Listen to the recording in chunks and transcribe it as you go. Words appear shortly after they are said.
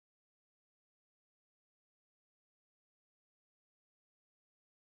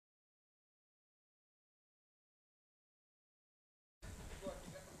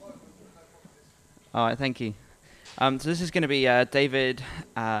All right, thank you. So this is going to be David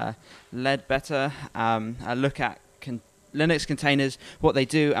Leadbeater, a look at Linux containers, what they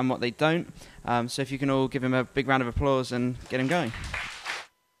do and what they don't. So if you can all give him a big round of applause and get him going.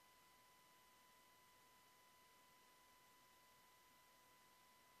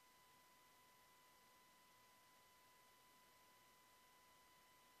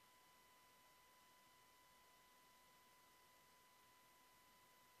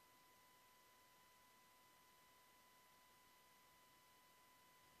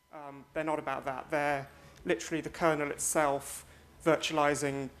 They're not about that. They're literally the kernel itself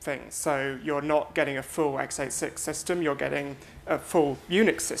virtualizing things. So you're not getting a full x86 system, you're getting a full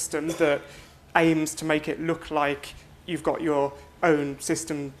Unix system that aims to make it look like you've got your own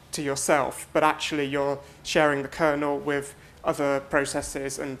system to yourself, but actually you're sharing the kernel with other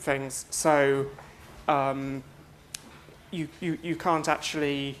processes and things. So you can't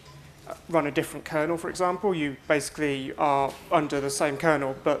actually run a different kernel, for example. You basically are under the same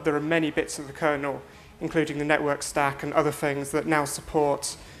kernel, but there are many bits of the kernel, including the network stack and other things that now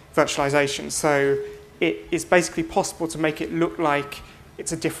support virtualization. So it is basically possible to make it look like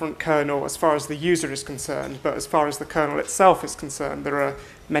it's a different kernel as far as the user is concerned, but as far as the kernel itself is concerned, there are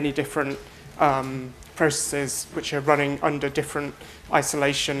many different processes which are running under different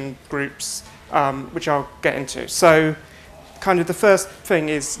isolation groups, which I'll get into. So kind of the first thing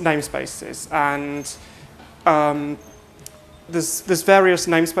is namespaces, and there's various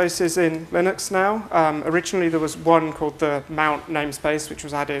namespaces in Linux now. Originally there was one called the mount namespace, which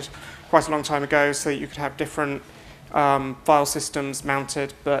was added quite a long time ago so that you could have different file systems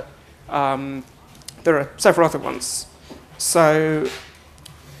mounted, but there are several other ones. So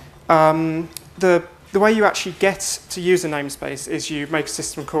the way you actually get to use a namespace is you make a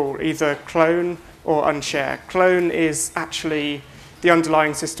system call, either clone or unshare. Clone is actually the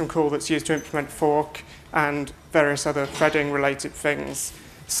underlying system call that's used to implement fork and various other threading related things.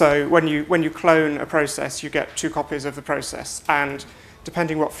 So when you clone a process, you get 2 copies of the process, and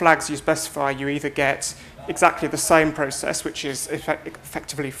depending what flags you specify, you either get exactly the same process, which is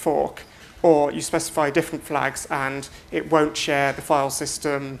effectively fork, or you specify different flags and it won't share the file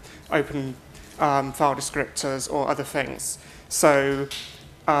system, open file descriptors, or other things. So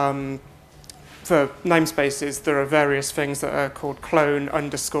for namespaces, there are various things that are called clone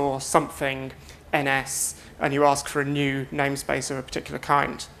underscore something ns, and you ask for a new namespace of a particular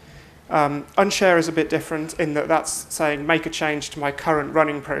kind. Unshare is a bit different in that that's saying make a change to my current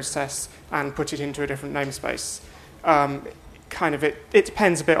running process and put it into a different namespace. It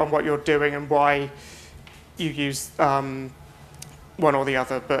depends a bit on what you're doing and why you use one or the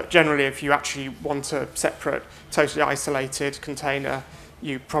other, but generally if you actually want a separate, totally isolated container,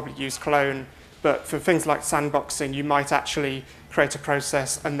 you probably use clone. But for things like sandboxing, you might actually create a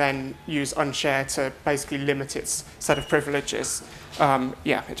process and then use unshare to basically limit its set of privileges.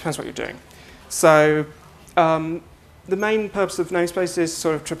 Yeah, it depends what you're doing. So the main purpose of namespace is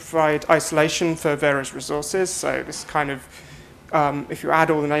sort of to provide isolation for various resources. So this kind of, if you add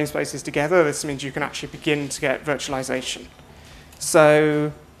all the namespaces together, this means you can actually begin to get virtualization.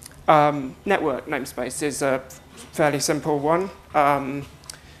 So network namespace is a fairly simple one.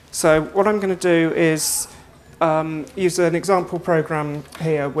 So what I'm going to do is use an example program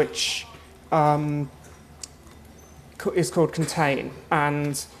here, which is called contain.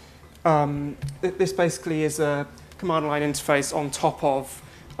 And this basically is a command line interface on top of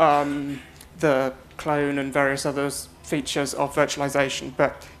the clone and various other features of virtualization.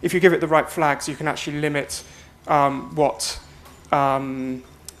 But if you give it the right flags, you can actually limit what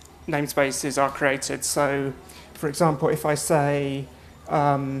namespaces are created. So, for example, if I say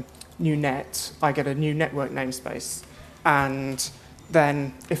new net, I get a new network namespace. And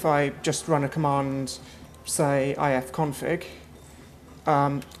then if I just run a command, say ifconfig,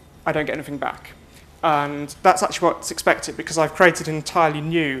 I don't get anything back. And that's actually what's expected because I've created an entirely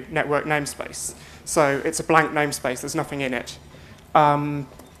new network namespace. So it's a blank namespace, there's nothing in it.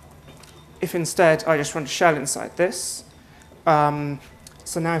 If instead I just run a shell inside this,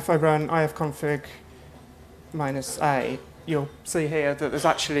 so now if I run ifconfig -a, you'll see here that there's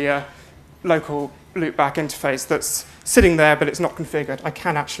actually a local loopback interface that's sitting there, but it's not configured. I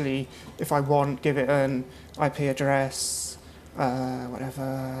can actually, if I want, give it an IP address,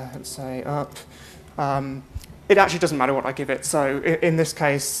 whatever, let's say up. It actually doesn't matter what I give it. So in this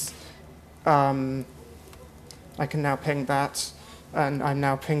case, I can now ping that, and I'm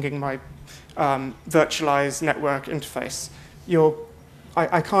now pinging my virtualized network interface.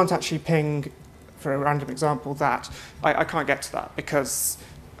 I can't actually ping, for a random example, that. I can't get to that because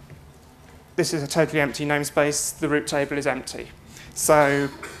this is a totally empty namespace. The root table is empty. So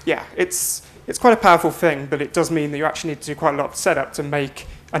yeah, it's it's quite a powerful thing, but it does mean that you actually need to do quite a lot of setup to make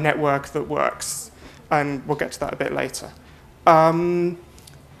a network that works. And we'll get to that a bit later.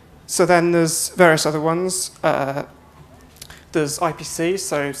 So then there's various other ones. There's IPC,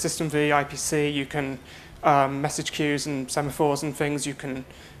 so System V, IPC. You can message queues and semaphores and things. You can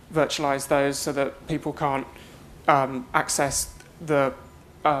virtualize those so that people can't access the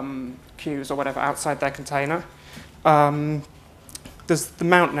queues or whatever outside their container. There's the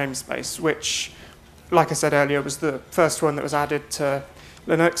mount namespace, which, like I said earlier, was the first one that was added to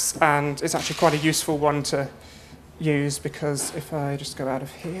Linux, and it's actually quite a useful one to use because if I just go out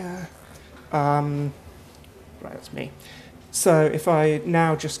of here, right, that's me. So if I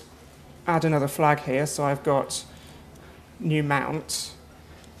now just add another flag here, so I've got new mount,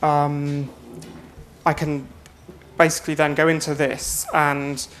 I can basically then go into this,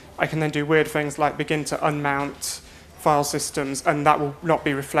 and I can then do weird things like begin to unmount file systems, and that will not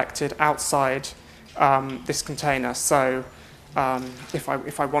be reflected outside this container. So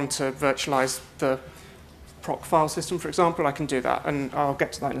if I want to virtualize the proc file system, for example, I can do that, and I'll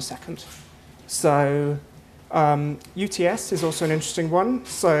get to that in a second. So UTS is also an interesting one.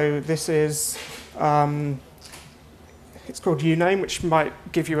 So this is, it's called uname, which might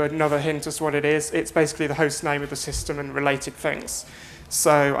give you another hint as to what it is. It's basically the host name of the system and related things.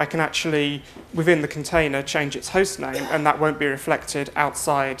 So I can actually, within the container, change its host name, and that won't be reflected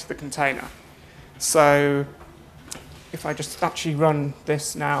outside the container. So if I just actually run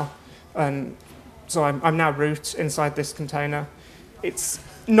this now, and so I'm now root inside this container. It's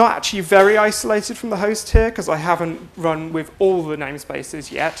not actually very isolated from the host here, because I haven't run with all the namespaces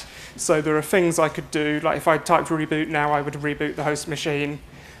yet. So there are things I could do, like if I typed reboot now, I would reboot the host machine.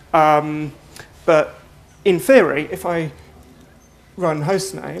 But in theory, if I run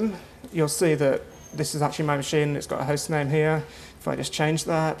hostname, you'll see that this is actually my machine. It's got a host name here. If I just change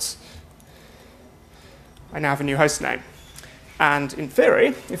that, I now have a new host name. And in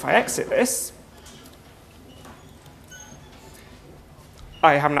theory, if I exit this,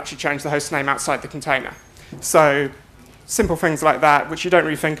 I haven't actually changed the host name outside the container. So simple things like that, which you don't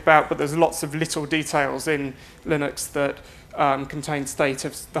really think about, but there's lots of little details in Linux that contain state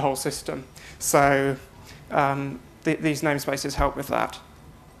of the whole system. So these namespaces help with that.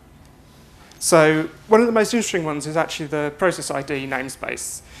 So one of the most interesting ones is actually the process ID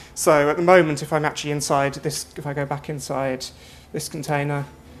namespace. So at the moment, if I'm actually inside this, if I go back inside this container,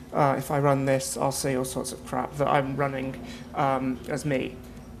 if I run this, I'll see all sorts of crap that I'm running as me.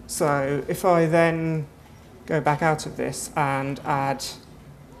 So if I then go back out of this and add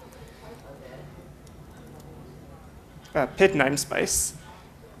a PID namespace,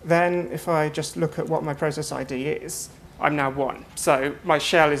 then if I just look at what my process ID is, I'm now 1. So my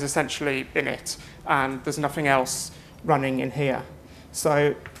shell is essentially init, and there's nothing else running in here.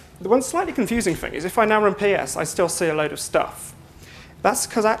 So the one slightly confusing thing is if I now run PS, I still see a load of stuff. That's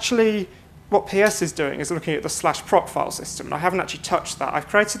because actually what PS is doing is looking at the /proc file system, and I haven't actually touched that. I've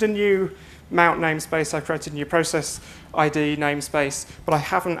created a new mount namespace, I've created a new process ID namespace, but I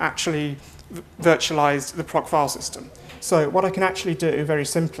haven't actually virtualized the proc file system. So what I can actually do very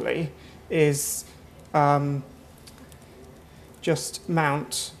simply is just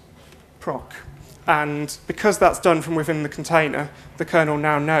mount proc. And because that's done from within the container, the kernel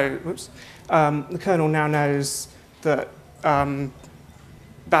now knows, that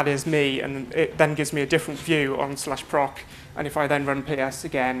that is me, and it then gives me a different view on /proc. And if I then run PS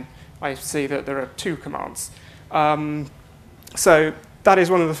again, I see that there are 2 commands. So that is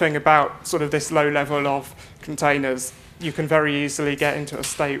one of the things about sort of this low level of containers. You can very easily get into a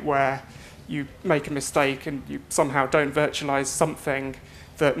state where you make a mistake and you somehow don't virtualize something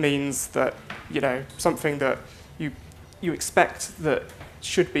that means that, something that you expect that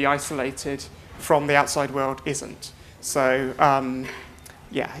should be isolated from the outside world isn't. So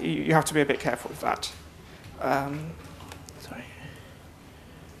yeah, you have to be a bit careful with that. Sorry.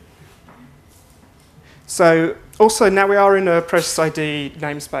 So also now we are in a process ID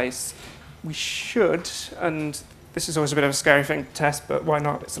namespace. We should, and this is always a bit of a scary thing to test, but why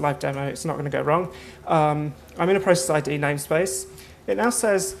not? It's a live demo. It's not going to go wrong. I'm in a process ID namespace. It now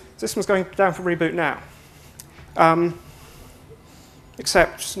says system's going down for reboot now,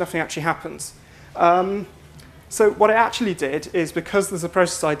 except nothing actually happens. So what it actually did is, because there's a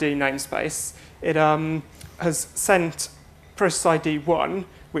process ID namespace, it has sent process ID 1,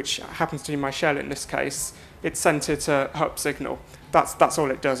 which happens to be my shell in this case. It sent it a HUP signal. That's all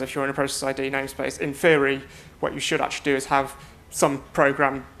it does if you're in a process ID namespace. In theory, what you should actually do is have some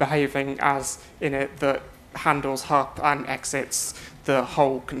program behaving as init that handles HUP and exits the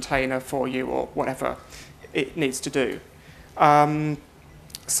whole container for you, or whatever it needs to do.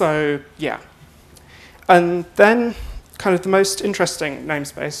 So yeah, And then kind of the most interesting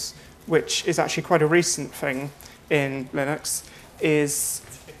namespace, which is actually quite a recent thing in Linux, is,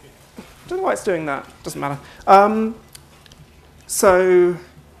 I don't know why it's doing that, doesn't matter. So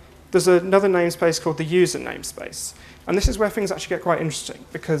there's another namespace called the user namespace. And this is where things actually get quite interesting,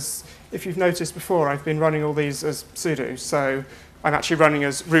 because if you've noticed before, I've been running all these as sudo. So I'm actually running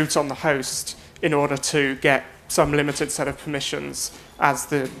as root on the host in order to get some limited set of permissions as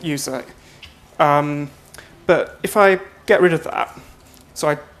the user. But if I get rid of that,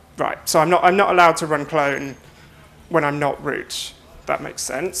 so I'm not allowed to run clone when I'm not root. That makes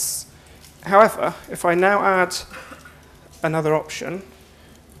sense. However, if I now add another option,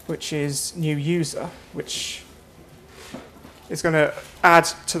 which is new user, which is going to add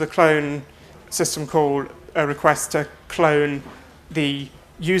to the clone system call a request to clone the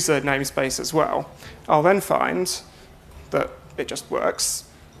user namespace as well, I'll then find that it just works.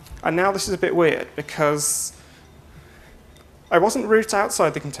 And now this is a bit weird, because I wasn't root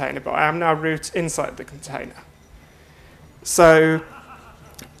outside the container, but I am now root inside the container. So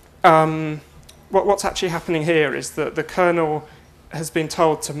what's actually happening here is that the kernel has been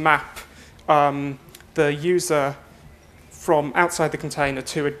told to map the user from outside the container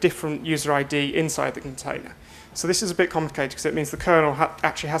to a different user ID inside the container. So this is a bit complicated, because it means the kernel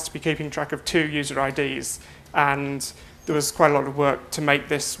actually has to be keeping track of 2 user IDs, and there was quite a lot of work to make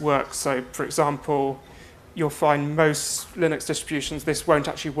this work. So, for example, you'll find most Linux distributions this won't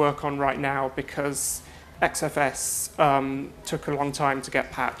actually work on right now, because XFS took a long time to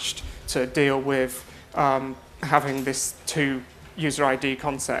get patched to deal with having this 2 user ID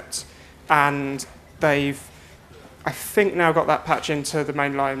concept. And they've, I think, now got that patch into the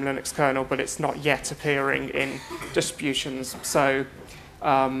mainline Linux kernel, but it's not yet appearing in distributions. So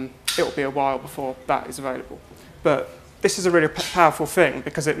it'll be a while before that is available. But this is a really powerful thing,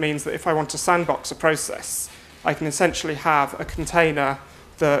 because it means that if I want to sandbox a process, I can essentially have a container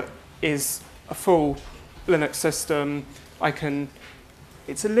that is a full Linux system.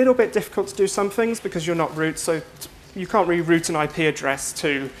 It's a little bit difficult to do some things because you're not root, so you can't really route an IP address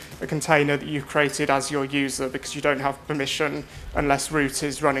to a container that you've created as your user, because you don't have permission unless root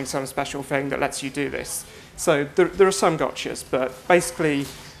is running some special thing that lets you do this. So there are some gotchas, but basically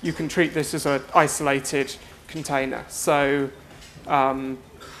you can treat this as an isolated container. So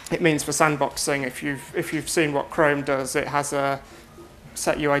it means for sandboxing, if you've seen what Chrome does, it has a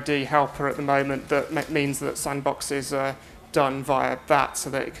setuid helper at the moment that means that sandboxes are done via that, so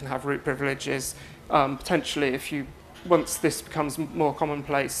that it can have root privileges. Potentially, once this becomes more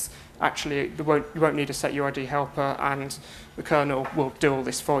commonplace, actually you won't need a setuid helper, and the kernel will do all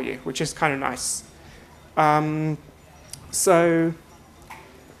this for you, which is kind of nice. So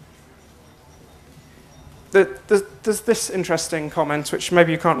there's this interesting comment, which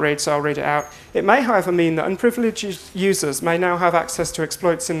maybe you can't read, so I'll read it out. It may, however, mean that unprivileged users may now have access to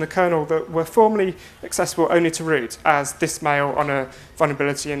exploits in the kernel that were formerly accessible only to root, as this mail on a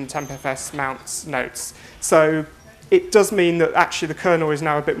vulnerability in tempfs mounts notes. So it does mean that actually the kernel is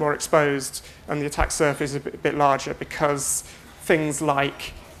now a bit more exposed and the attack surface is a bit larger, because things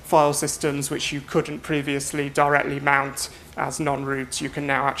like file systems, which you couldn't previously directly mount as non-root, you can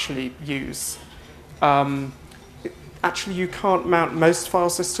now actually use. Actually, you can't mount most file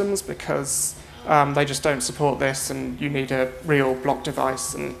systems, because they just don't support this, and you need a real block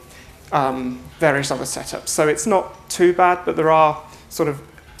device and various other setups. So it's not too bad, but there are sort of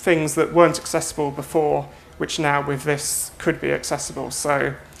things that weren't accessible before, which now with this could be accessible.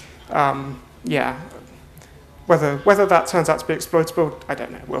 So yeah, whether that turns out to be exploitable, I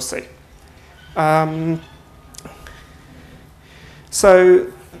don't know. We'll see.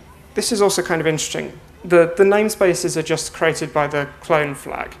 So this is also kind of interesting. The namespaces are just created by the clone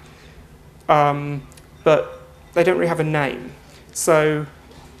flag, but they don't really have a name. So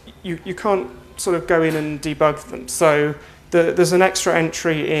you can't sort of go in and debug them. So there's an extra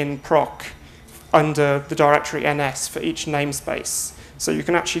entry in proc under the directory ns for each namespace. So you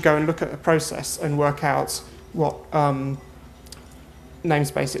can actually go and look at a process and work out what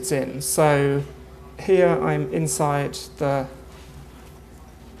namespace it's in. So here I'm inside the...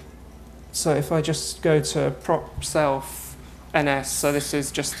 So if I just go to prop self ns, so this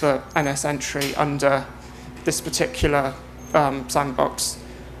is just the ns entry under this particular sandbox.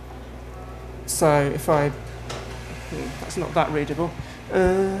 So if I... that's not that readable.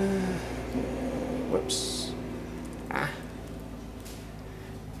 Whoops.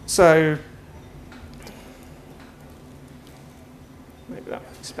 So maybe that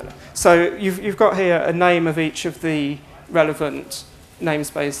makes it better. So you've got here a name of each of the relevant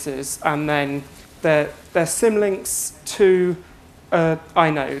namespaces, and then they're symlinks to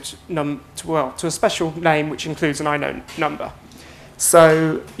inode to a special name which includes an inode number.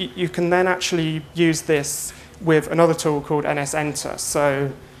 So you can then actually use this with another tool called nsenter.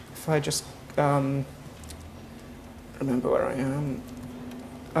 So if I just remember where I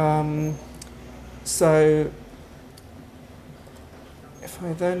am. So if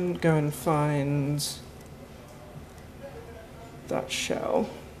I then go and find that shell,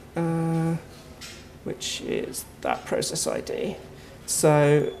 which is that process ID.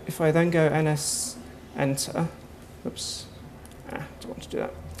 So if I then go ns enter, oops, don't want to do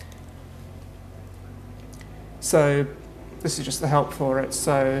that. So this is just the help for it.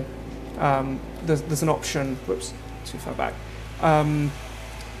 So there's an option, whoops, too far back.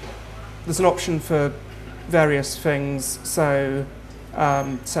 There's an option for various things, so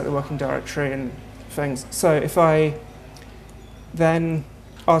set the working directory and things. So if I then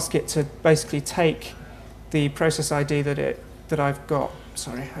ask it to basically take the process ID that I've got.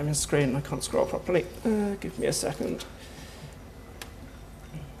 Sorry, I'm in screen and I can't scroll properly. Give me a second.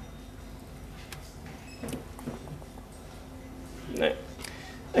 No.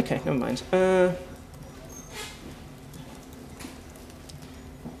 Okay, never mind.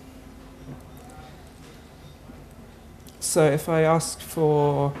 So if I ask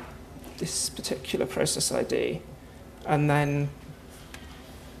for this particular process ID, and then,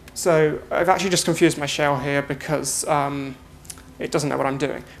 so I've actually just confused my shell here because it doesn't know what I'm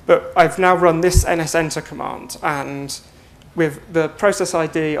doing. But I've now run this nsenter command, and with the process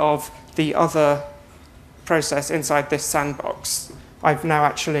ID of the other process inside this sandbox, I've now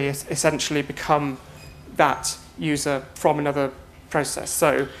actually essentially become that user from another process.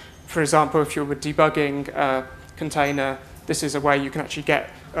 So, for example, if you were debugging a container, this is a way you can actually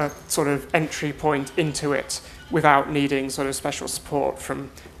get a sort of entry point into it without needing sort of special support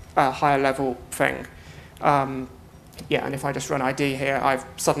from a higher level thing. Yeah, and if I just run ID here, I've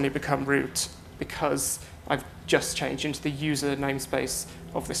suddenly become root because I've just changed into the user namespace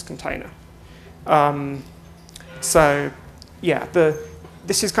of this container. So, yeah,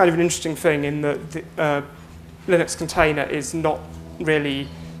 this is kind of an interesting thing in that the Linux container is not really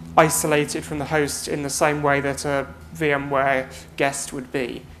isolated from the host in the same way that a VMware guest would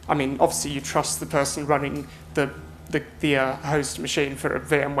be. I mean, obviously you trust the person running the host machine for a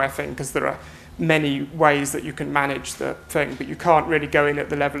VMware thing because there are many ways that you can manage the thing, but you can't really go in at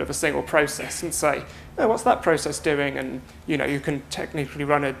the level of a single process and say, oh, what's that process doing? And you can technically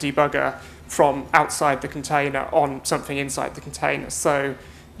run a debugger from outside the container on something inside the container. So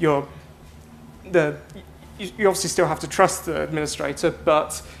you obviously still have to trust the administrator,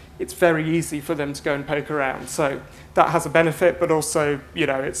 but it's very easy for them to go and poke around. So that has a benefit, but also,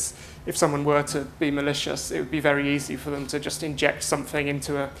 if someone were to be malicious, it would be very easy for them to just inject something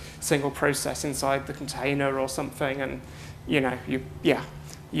into a single process inside the container or something, and you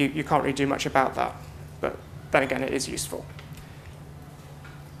can't really do much about that. But then again, it is useful.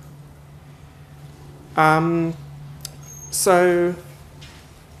 So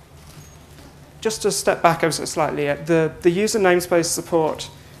just to step back ever so slightly, the user namespace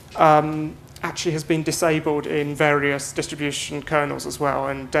support actually has been disabled in various distribution kernels as well,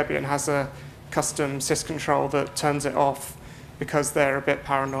 and Debian has a custom syscontrol that turns it off because they're a bit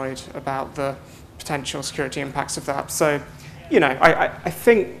paranoid about the potential security impacts of that. So, I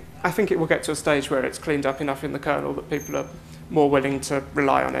think it will get to a stage where it's cleaned up enough in the kernel that people are more willing to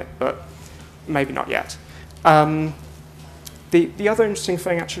rely on it, but maybe not yet. The other interesting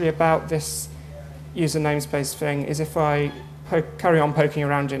thing actually about this user namespace thing is if I carry on poking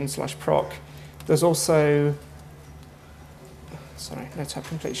around in /proc, there's also, sorry, no tab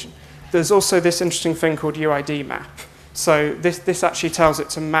completion. There's also this interesting thing called UID map. So this actually tells it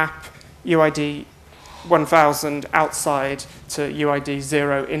to map UID 1000 outside to UID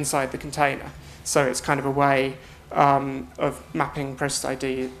 0 inside the container. So it's kind of a way of mapping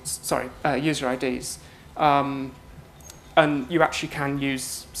user IDs. And you actually can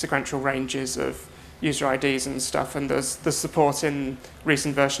use sequential ranges of user IDs and stuff, and there's support in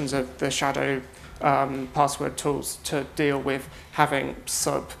recent versions of the shadow password tools to deal with having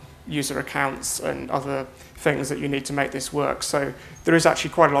sub-user accounts and other things that you need to make this work. So there is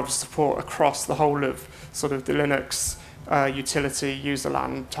actually quite a lot of support across the whole of sort of the Linux utility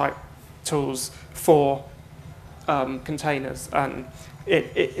userland type tools for containers, and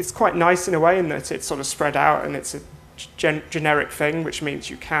it's quite nice in a way in that it's sort of spread out and it's a generic thing, which means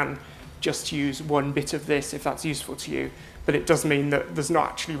you can just use one bit of this if that's useful to you. But it does mean that there's not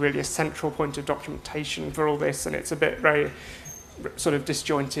actually really a central point of documentation for all this, and it's a bit very sort of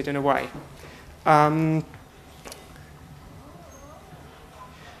disjointed in a way.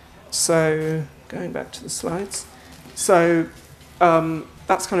 So going back to the slides. So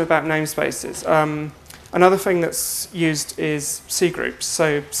that's kind of about namespaces. Another thing that's used is C groups.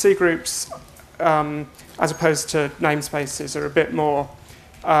 So C groups, as opposed to namespaces, are a bit more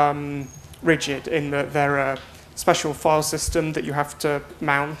rigid in that they're a special file system that you have to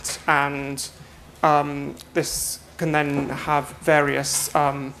mount, and this can then have various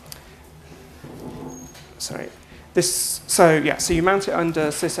so you mount it under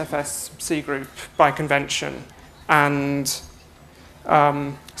sysfs cgroup by convention, and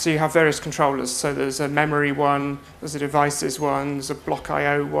so you have various controllers. So there's a memory one, there's a devices one, there's a block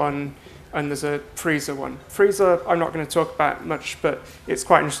IO one, and there's a freezer one. Freezer I'm not going to talk about much, but it's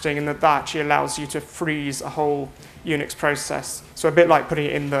quite interesting in that actually allows you to freeze a whole Unix process. So a bit like putting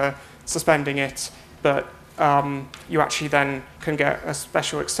it in the suspending it, but you actually then can get a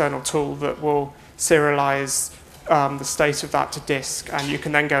special external tool that will serialize the state of that to disk, and you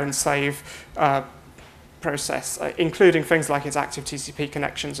can then go and save process, including things like its active TCP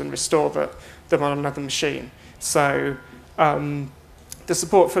connections, and restore them on another machine. So the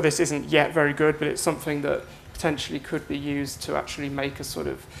support for this isn't yet very good, but it's something that potentially could be used to actually make a sort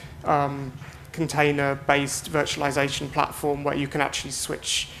of container-based virtualization platform where you can actually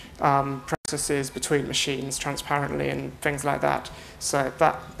switch processes between machines transparently and things like that. So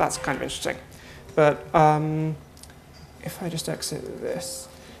that's kind of interesting. But if I just exit this,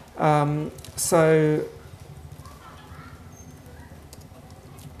 so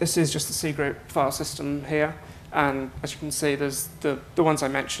this is just the C group file system here, and as you can see, there's the ones I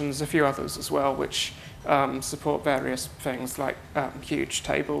mentioned. There's a few others as well, which support various things like huge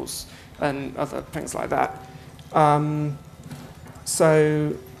tables and other things like that.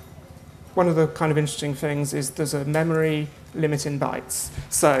 So one of the kind of interesting things is there's a memory limit in bytes.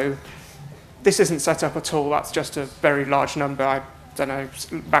 So this isn't set up at all. That's just a very large number. I don't know,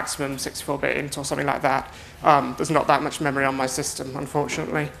 maximum 64-bit int or something like that. There's not that much memory on my system,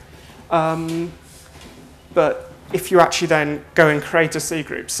 unfortunately. But if you actually then go and create a C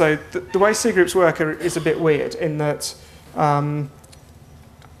group, so the way C groups work is a bit weird in that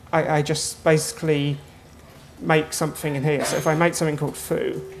I just basically make something in here. So if I make something called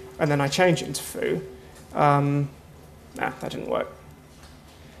foo, and then I change it into foo, that didn't work.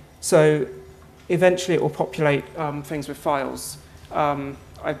 So eventually it will populate things with files.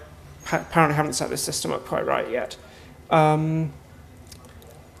 I apparently haven't set this system up quite right yet.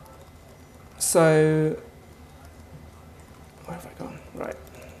 So where have I gone? Right.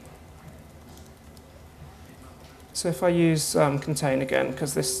 So if I use contain again,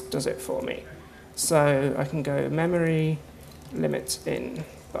 because this does it for me. So I can go memory limit in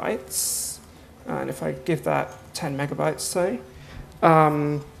bytes, and if I give that 10 megabytes, say.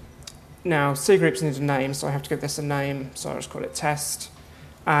 Now, C groups need a name, so I have to give this a name, so I'll just call it test.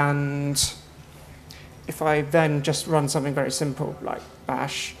 And if I then just run something very simple, like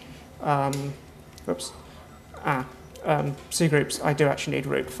bash, C groups, I do actually need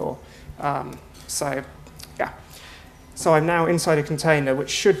root for. So I'm now inside a container,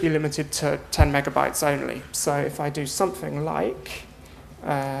 which should be limited to 10 megabytes only. So if I do something like,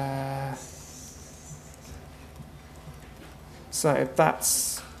 so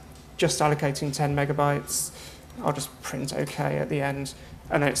that's just allocating 10 megabytes. I'll just print OK at the end,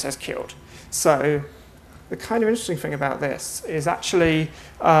 and then it says killed. So the kind of interesting thing about this is actually,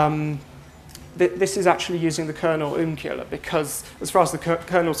 this is actually using the kernel killer, because as far as the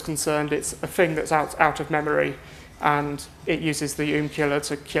kernel's concerned, it's a thing that's out of memory, and it uses the killer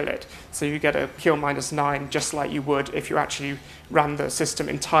to kill it. So you get a kill -9, just like you would if you actually ran the system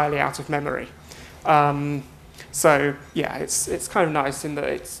entirely out of memory. So yeah, it's kind of nice in that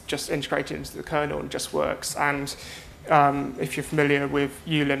it's just integrated into the kernel and just works. And if you're familiar with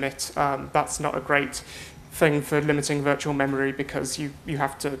ulimit, that's not a great thing for limiting virtual memory, because you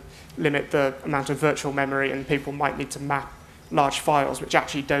have to limit the amount of virtual memory, and people might need to map large files which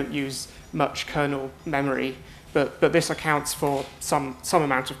actually don't use much kernel memory. But this accounts for some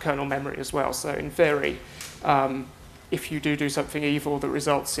amount of kernel memory as well. So in theory, if you do something evil that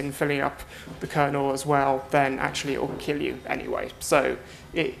results in filling up the kernel as well, then actually it will kill you anyway. So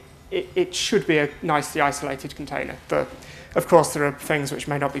it should be a nicely isolated container. Of course, there are things which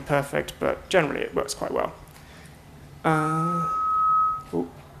may not be perfect, but generally it works quite well. Can't look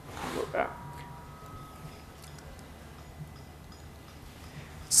that.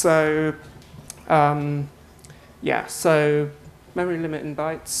 So so memory limit in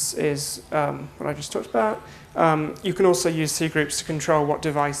bytes is what I just talked about. You can also use C groups to control what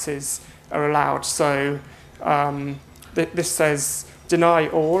devices are allowed. So this says deny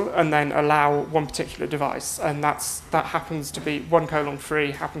all and then allow one particular device, and that happens to be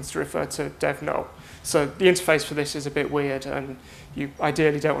 1:3 happens to refer to dev null. So the interface for this is a bit weird, and you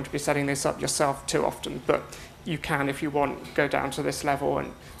ideally don't want to be setting this up yourself too often, but you can, if you want, go down to this level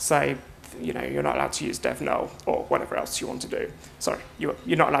and say, you're not allowed to use dev null or whatever else you want to do. Sorry, you're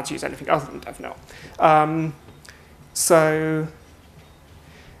not allowed to use anything other than dev null. So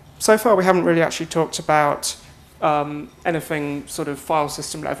far we haven't really actually talked about anything sort of file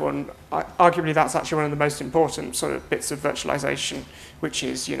system level, and arguably that's actually one of the most important sort of bits of virtualization, which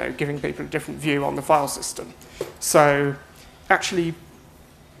is giving people a different view on the file system. So actually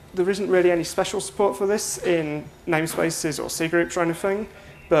there isn't really any special support for this in namespaces or C groups or anything,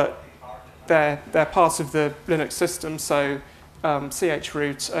 but they're part of the Linux system, so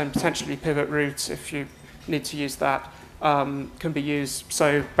chroot and potentially pivot root, if you need to use that, can be used.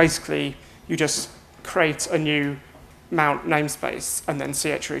 So basically you just create a new mount namespace and then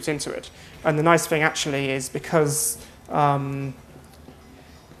chroot into it. And the nice thing actually is because if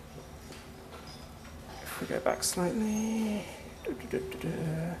we go back slightly,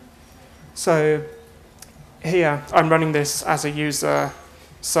 so here I'm running this as a user,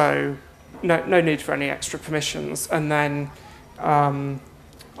 so no need for any extra permissions. And then I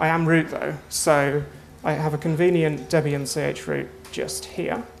am root though, so I have a convenient Debian chroot just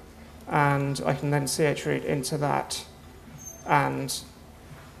here, and I can then chroot into that, and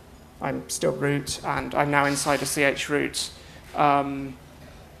I'm still root, and I'm now inside a chroot.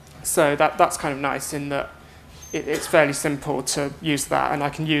 So that's kind of nice in that it's fairly simple to use that, and I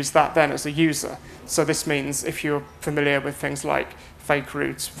can use that then as a user. So this means if you're familiar with things like fake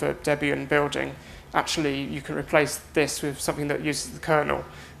root for Debian building, actually you can replace this with something that uses the kernel.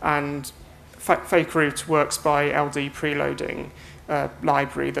 And fake root works by LD preloading a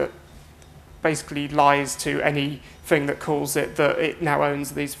library that basically lies to anything that calls it that it now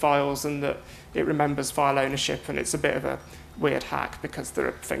owns these files and that it remembers file ownership, and it's a bit of a weird hack because there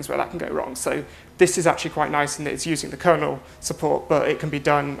are things where that can go wrong. So this is actually quite nice in that it's using the kernel support, but it can be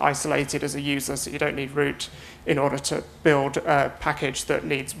done isolated as a user, so you don't need root in order to build a package that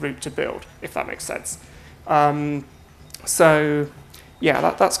needs root to build, if that makes sense. So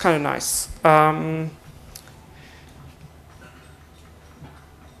yeah, that's kind of nice.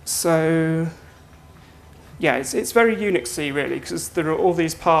 So yeah, it's very Unixy really, because there are all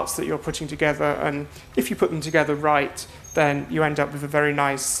these parts that you're putting together, and if you put them together right, then you end up with a very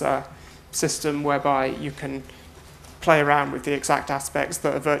nice system whereby you can play around with the exact aspects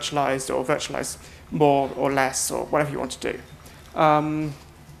that are virtualized, or virtualize more or less, or whatever you want to do.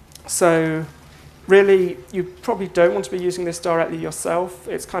 So really, you probably don't want to be using this directly yourself.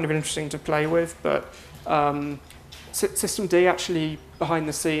 It's kind of interesting to play with, but systemd actually behind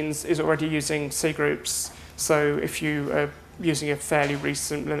the scenes is already using C groups. So if you are using a fairly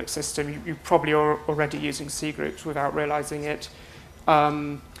recent Linux system, you probably are already using C groups without realizing it.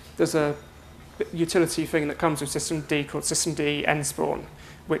 There's a utility thing that comes with systemd called systemd nspawn,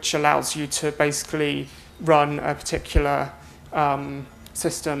 which allows you to basically run a particular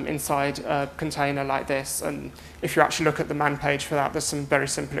system inside a container like this. And if you actually look at the man page for that, there's some very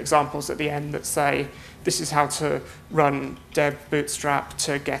simple examples at the end that say this is how to run deb bootstrap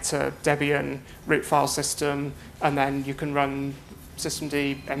to get a Debian root file system, and then you can run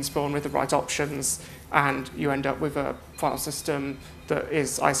systemd nspawn with the right options, and you end up with a file system that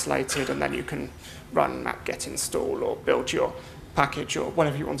is isolated, and then you can run map-get install or build your package or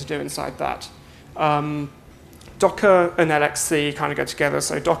whatever you want to do inside that. Docker and LXC kind of go together,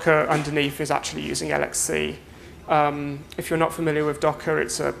 so Docker underneath is actually using LXC. If you're not familiar with Docker,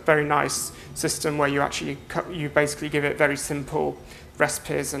 it's a very nice system where you basically give it very simple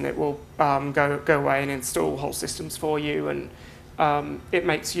recipes, and it will go away and install whole systems for you, and it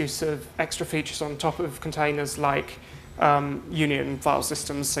makes use of extra features on top of containers like union file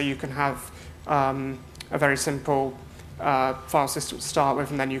systems, so you can have a very simple file system to start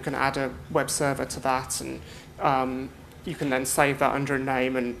with, and then you can add a web server to that, and you can then save that under a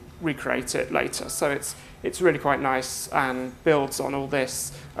name and recreate it later. So it's really quite nice and builds on all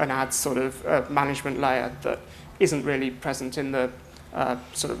this and adds sort of a management layer that isn't really present in the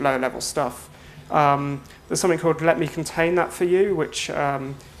sort of lower level stuff. There's something called Let Me Contain That For You, which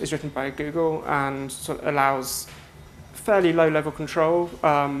is written by Google and sort of allows fairly low level control.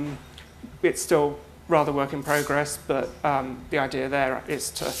 It's still rather work in progress, but the idea there is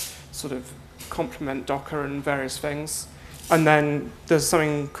to sort of complement Docker and various things. And then there's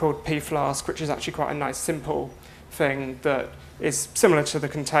something called pflask, which is actually quite a nice simple thing that is similar to the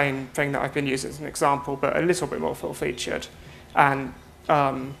contain thing that I've been using as an example, but a little bit more full-featured. And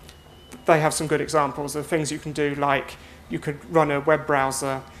they have some good examples of things you can do, like you could run a web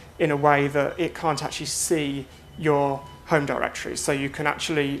browser in a way that it can't actually see your home directory. So you can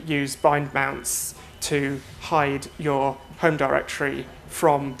actually use bind mounts to hide your home directory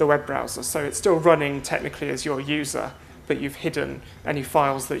from the web browser. So it's still running technically as your user, but you've hidden any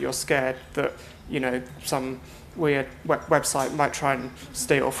files that you're scared that, some weird website might try and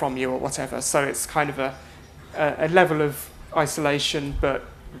steal from you or whatever. So it's kind of a level of isolation, but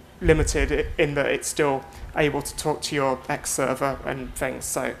limited in that it's still able to talk to your X server and things.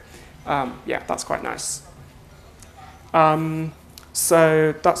 So yeah, that's quite nice.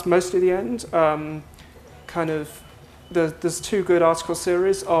 So that's mostly the end. There's two good article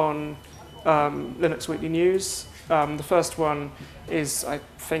series on Linux Weekly News. The first one is, I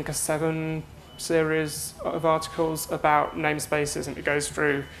think, a 7 series of articles about namespaces, and it goes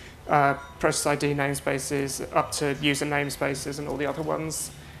through process ID namespaces up to user namespaces and all the other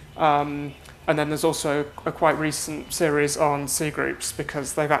ones. And then there's also a quite recent series on C groups,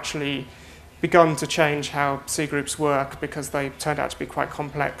 because they've actually begun to change how C groups work, because they turned out to be quite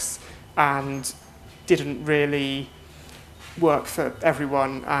complex and didn't really work for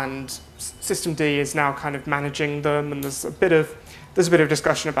everyone, and Systemd is now kind of managing them, and there's a bit of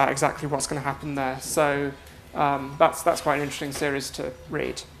discussion about exactly what's going to happen there. So that's quite an interesting series to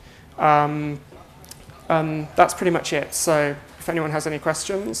read. That's pretty much it. So if anyone has any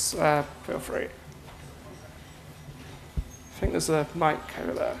questions, feel free. I think there's a mic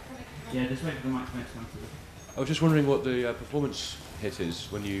over there. Yeah, just wait for the mic to come to I was just wondering what the performance hit is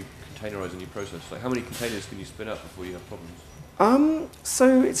when you containerize a new process. Like, how many containers can you spin up before you have problems?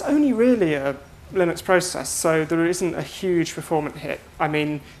 So it's only really a Linux process, so there isn't a huge performance hit. I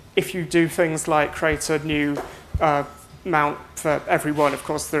mean, if you do things like create a new mount for everyone, of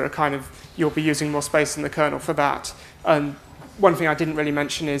course, you'll be using more space in the kernel for that. And one thing I didn't really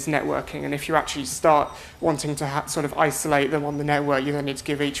mention is networking, and if you actually start wanting to sort of isolate them on the network, you then need to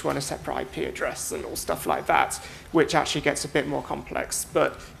give each one a separate IP address and all stuff like that, which actually gets a bit more complex.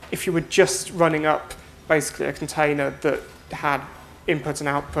 But if you were just running up basically a container that had input and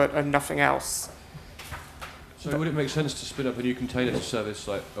output and nothing else. So would it make sense to spin up a new container to service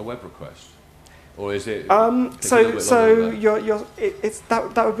like a web request? Or is it that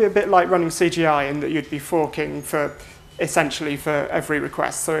would be a bit like running CGI, in that you'd be forking essentially for every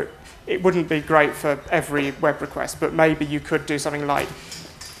request. So it wouldn't be great for every web request, but maybe you could do something like,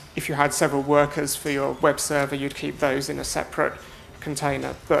 if you had several workers for your web server, you'd keep those in a separate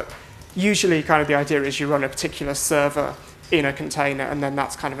container. But usually kind of the idea is you run a particular server in a container, and then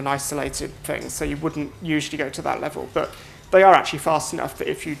that's kind of an isolated thing. So you wouldn't usually go to that level, but they are actually fast enough that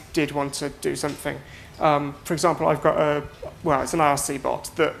if you did want to do something, for example, I've got it's an IRC bot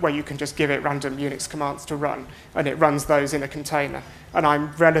where you can just give it random Unix commands to run, and it runs those in a container. And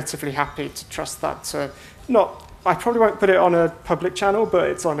I'm relatively happy to trust that to I probably won't put it on a public channel, but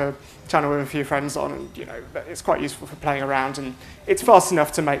it's on a channel with a few friends on, and it's quite useful for playing around, and it's fast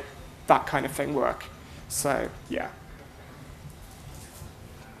enough to make that kind of thing work. So yeah.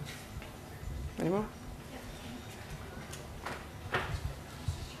 Any more?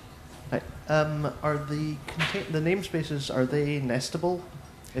 Right. Are the namespaces, are they nestable?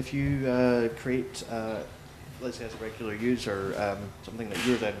 If you create, let's say as a regular user, something that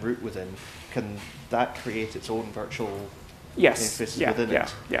you're then root within, can that create its own virtual namespaces within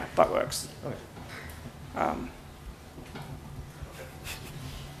it? Yeah, that works. Okay.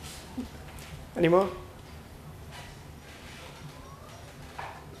 Any more?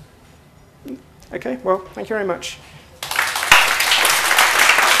 Okay, well, thank you very much.